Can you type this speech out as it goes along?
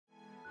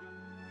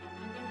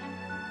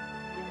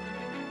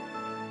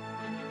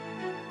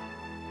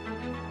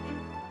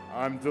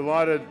I'm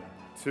delighted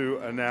to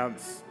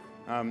announce,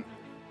 oh,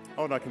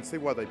 and I can see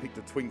why they picked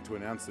a twink to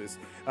announce this,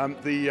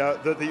 the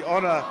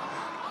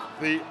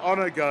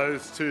honour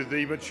goes to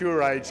the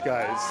mature age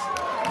gays.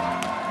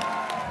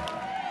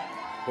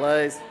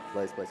 Please,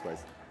 please, please,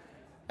 please.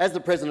 As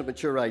the President of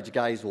Mature Age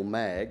Gays, or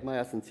MAG, may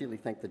I sincerely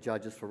thank the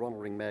judges for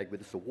honouring MAG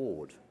with this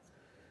award.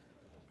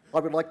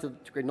 I would like to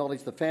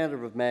acknowledge the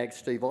founder of MAG,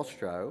 Steve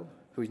Ostrow,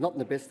 who is not in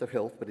the best of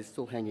health but is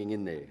still hanging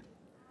in there.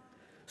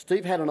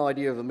 Steve had an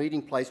idea of a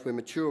meeting place where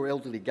mature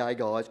elderly gay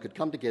guys could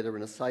come together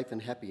in a safe and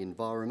happy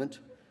environment,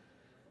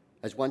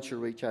 as once you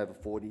reach over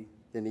 40,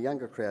 then the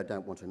younger crowd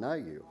don't want to know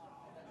you.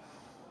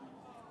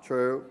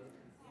 True.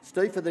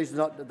 Steve, for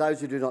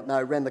those who do not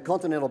know, ran the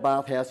Continental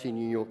Bathhouse in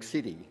New York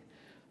City,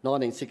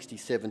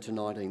 1967 to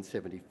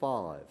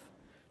 1975,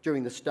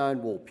 during the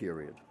Stonewall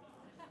period.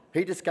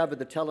 He discovered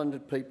the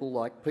talented people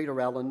like Peter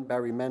Allen,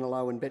 Barry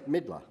Manilow and Bette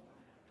Midler,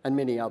 and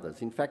many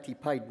others. In fact, he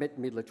paid Bette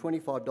Midler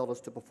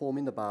 $25 to perform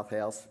in the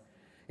bathhouse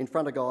in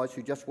front of guys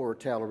who just wore a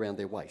towel around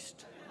their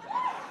waist.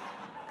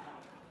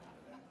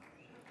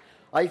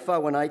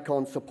 AFO and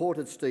ACON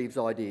supported Steve's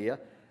idea,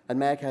 and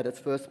MAG had its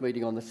first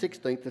meeting on the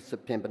 16th of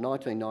September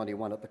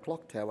 1991 at the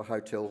Clock Tower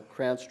Hotel,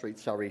 Crown Street,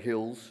 Surrey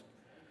Hills,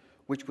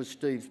 which was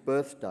Steve's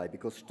birthday,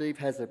 because Steve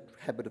has a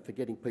habit of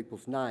forgetting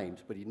people's names,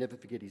 but he'd never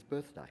forget his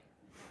birthday.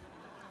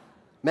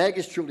 MAG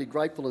is truly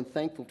grateful and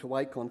thankful to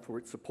ACON for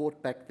its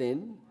support back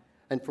then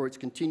and for its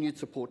continued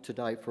support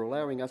today for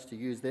allowing us to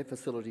use their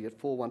facility at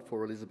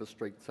 414 Elizabeth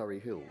Street, Surrey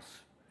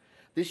Hills.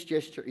 This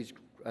gesture is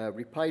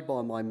repaid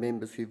by my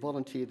members who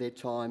volunteer their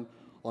time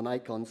on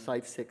ACON's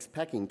Safe Sex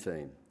Packing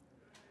team.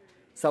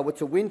 So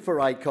it's a win for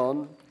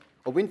ACON,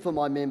 a win for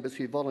my members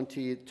who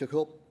volunteer to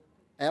help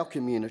our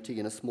community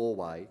in a small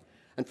way,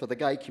 and for the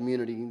gay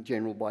community in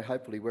general by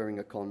hopefully wearing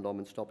a condom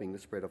and stopping the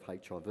spread of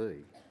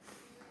HIV.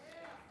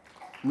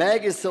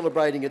 MAG is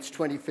celebrating its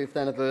 25th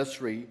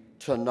anniversary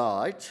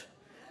tonight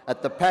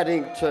at the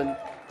Paddington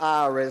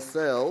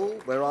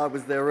RSL, where I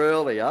was there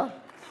earlier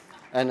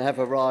and have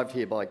arrived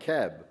here by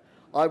cab.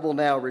 I will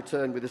now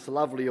return with this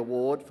lovely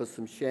award for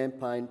some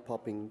champagne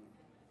popping.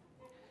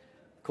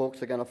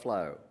 Corks are going to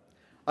flow.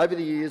 Over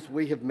the years,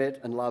 we have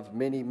met and loved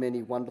many,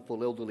 many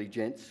wonderful elderly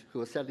gents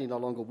who are sadly no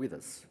longer with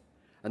us.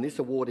 And this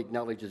award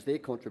acknowledges their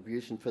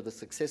contribution for the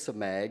success of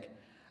MAG,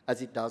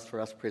 as it does for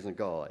us present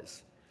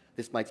guys.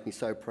 This makes me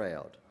so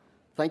proud.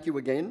 Thank you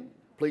again.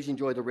 Please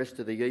enjoy the rest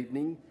of the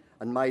evening,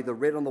 and may the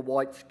red and the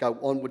whites go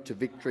onward to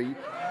victory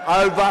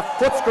over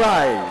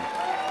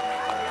Footscray.